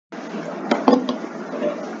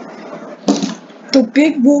The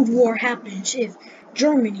big world war happens if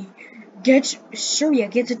Syria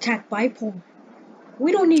gets attacked by Poland.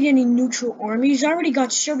 We don't need any neutral armies. I already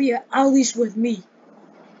got Syria at least with me.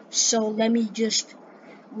 So let me just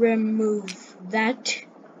remove that.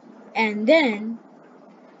 And then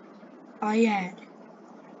I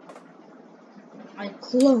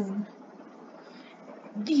clone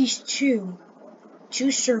these two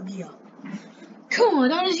to Serbia. Come on,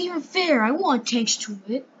 that isn't even fair. I want tanks to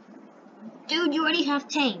it. Dude, you already have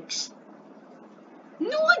tanks.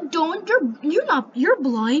 No, I don't. You're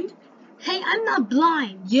blind. Hey, I'm not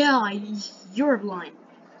blind. Yeah, you're blind.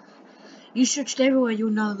 You searched everywhere,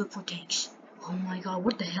 you'll now look for tanks. Oh my god,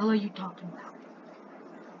 what the hell are you talking about?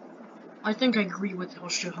 I think I agree with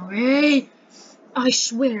Austria. Hey, I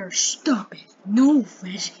swear, stop it. No,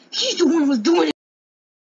 Fez, he's the one who's doing it.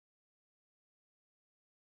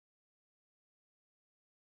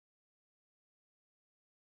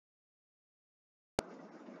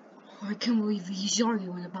 I can't believe he's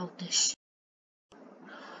arguing about this.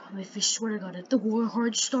 If I swear to God, if the war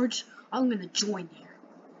hard starts, I'm gonna join here.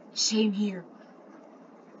 Same here.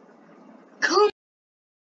 Come.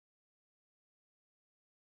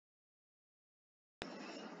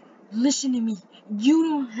 Listen to me. You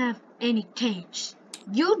don't have any tanks.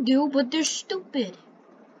 You do, but they're stupid.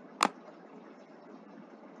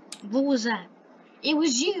 What was that? It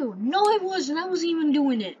was you. No, it wasn't. I wasn't even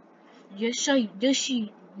doing it.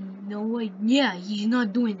 No way. Yeah, he's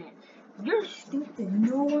not doing it. You're stupid.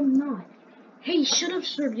 No, I'm not. Hey, shut up,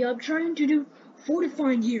 Serbia. I'm trying to do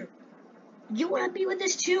fortifying here. You wanna be with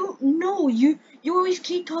this too? No, you always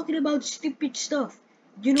keep talking about stupid stuff.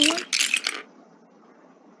 You know what?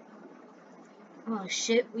 Oh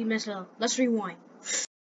shit, we messed up. Let's rewind.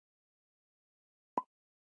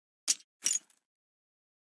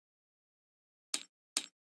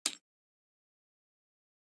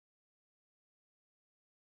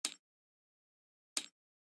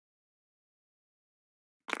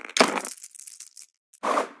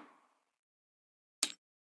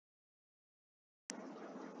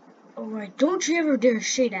 Alright, don't you ever dare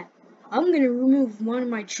say that. I'm gonna remove one of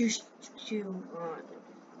my choose to,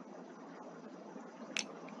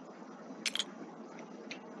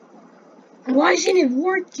 Why isn't it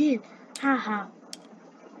working? Haha.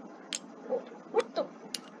 What the?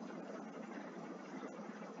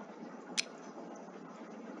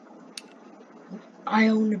 I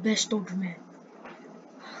own the best ultimate.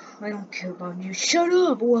 I don't care about you. Shut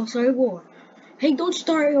up or else I will. Hey, don't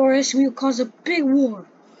start or else we'll cause a big war.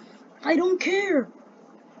 I don't care.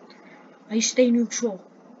 I stay neutral.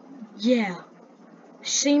 Yeah.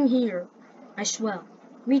 Same here. I swear.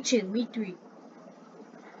 Me too. Me three.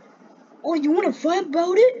 Oh, you wanna fight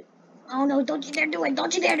about it? Oh no, don't you dare do it.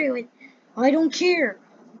 Don't you dare do it. I don't care.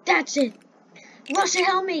 That's it. Russia,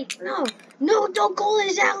 help me. No. No, don't go in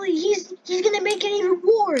his alley. He's gonna make it even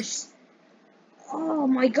worse. Oh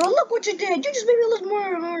my god, look what you did. You just made me lose more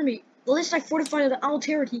of an army. At least I fortified the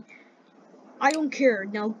alterity. I don't care.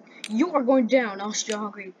 Now, you are going down,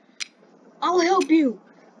 Austria-Hungary. I'll help you.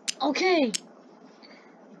 Okay.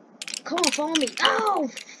 Come on, follow me. Ow!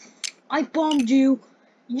 I bombed you.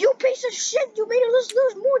 You piece of shit. You made us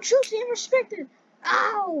lose more troops than expected.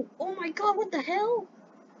 Ow! Oh my god, what the hell?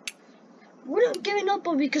 We're not giving up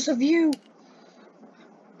on because of you.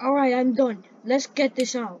 Alright, I'm done. Let's get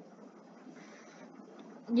this out.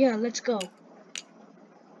 Yeah, let's go.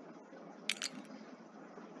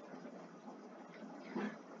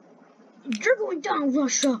 You're going down,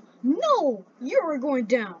 Russia. No, you're going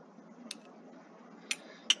down.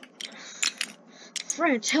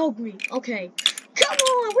 France, help me. Okay. Come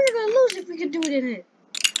on, we're gonna lose if we can do it in it.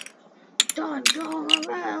 Done. Go.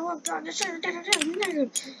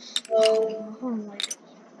 Oh my god.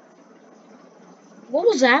 What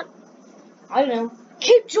was that? I don't know.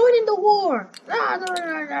 Keep joining the war. Get on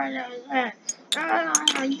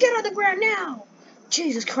the ground now.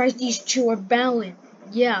 Jesus Christ, these two are battling.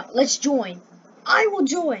 Yeah, let's join. I will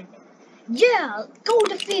join. Yeah, go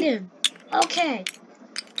defeat him. Okay.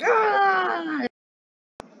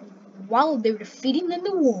 While they're defeating in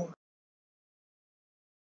the war.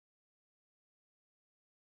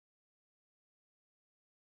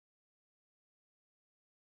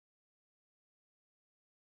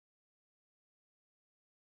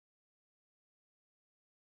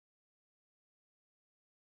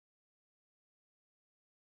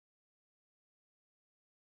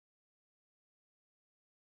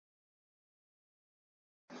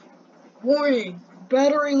 Warning,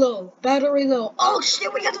 battery low, battery low. Oh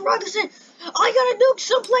shit, we got the rockets in. I gotta nuke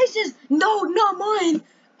some places. No, not mine.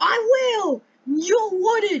 I will. You'll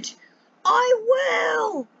want it. I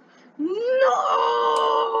will. No.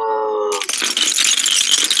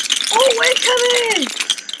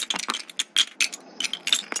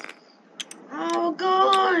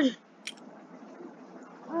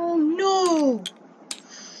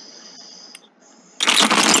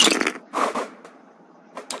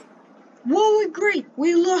 great.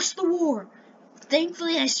 We lost the war.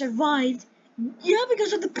 Thankfully, I survived. Yeah,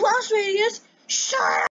 because of the blast radius. Shut up!